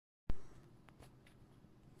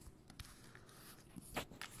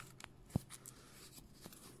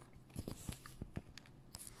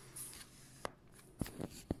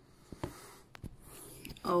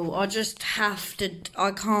Oh, I just have to,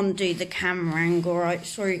 I can't do the camera angle, right?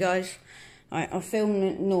 Sorry, guys. Right, I'll film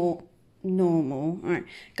it not normal. Alright,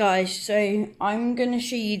 guys, so I'm going to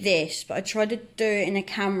show you this, but I tried to do it in a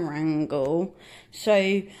camera angle. So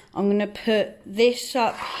I'm going to put this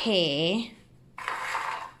up here.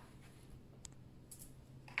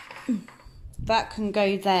 That can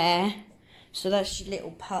go there. So that's your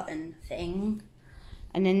little button thing.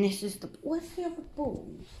 And then this is the, where's the other ball?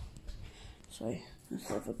 Sorry, that's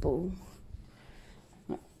the other ball.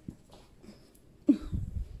 Put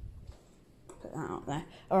that up there.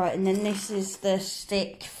 Alright, and then this is the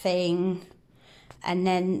stick thing. And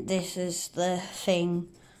then this is the thing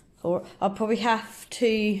for, I'll probably have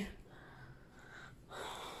to,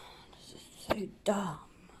 this is so dumb.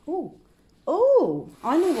 Oh, oh,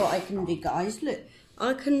 I know what I can do, guys. Look,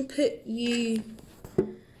 I can put you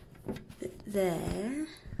there.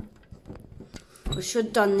 I should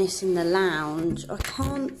have done this in the lounge. I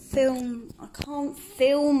can't film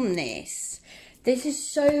this. This is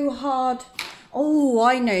so hard. Oh,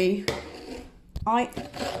 I know.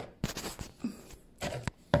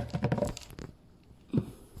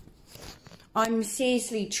 I'm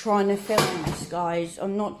seriously trying to film this, guys.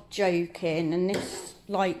 I'm not joking. And this is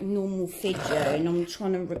like normal video and I'm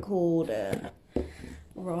trying to record it.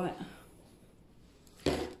 Right.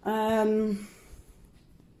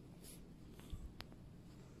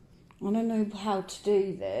 I don't know how to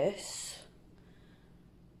do this.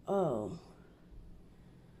 Oh.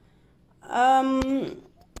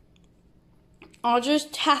 I'll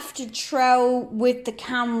just have to trail with the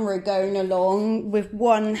camera going along with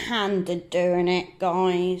one-handed doing it,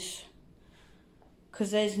 guys. Because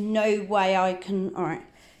there's no way I can... Alright,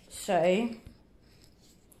 so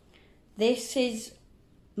this is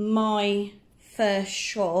my first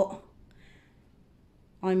shot.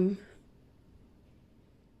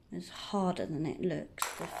 It's harder than it looks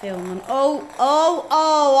to film. And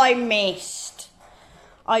oh, I missed.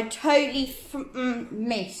 I totally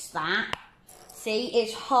missed that. See,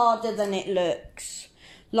 it's harder than it looks.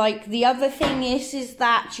 Like, the other thing is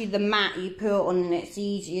that actually the mat you put on and it's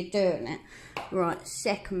easier doing it. Right,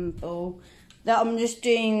 second ball. That I'm just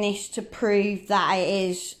doing this to prove that it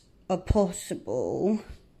is possible.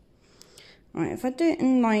 Right, if I do it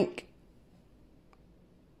in like...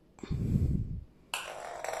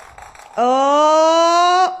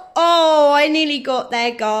 Oh, I nearly got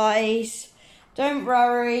there, guys. Don't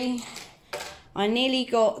worry. I nearly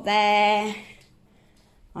got there.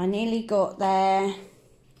 Won't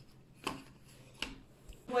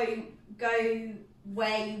go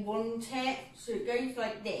where you want it. So it goes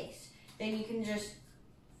like this. Then you can just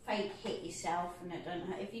fake hit yourself and it don't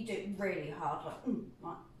hurt. If you do it really hard, like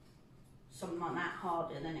something like that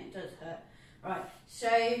harder, then it does hurt. Right, so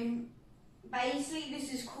basically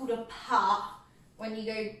this is called a putt when you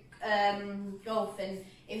go golfing.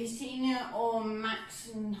 If you've seen it on Max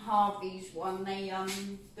and Harvey's one, they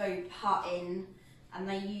go putting and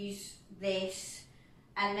they use this,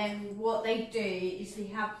 and then what they do is they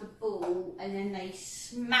have the ball and then they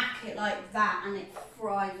smack it like that and it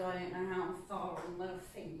flies. I don't know how far on the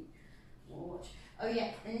thing. Watch. Oh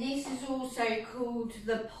yeah, and this is also called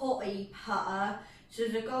the potty putter. So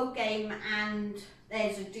there's a golf game and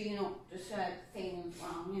there's a do not disturb thing as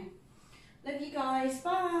well. Yeah. Love you guys.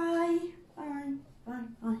 Bye. Bye. Bye.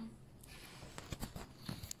 Bye.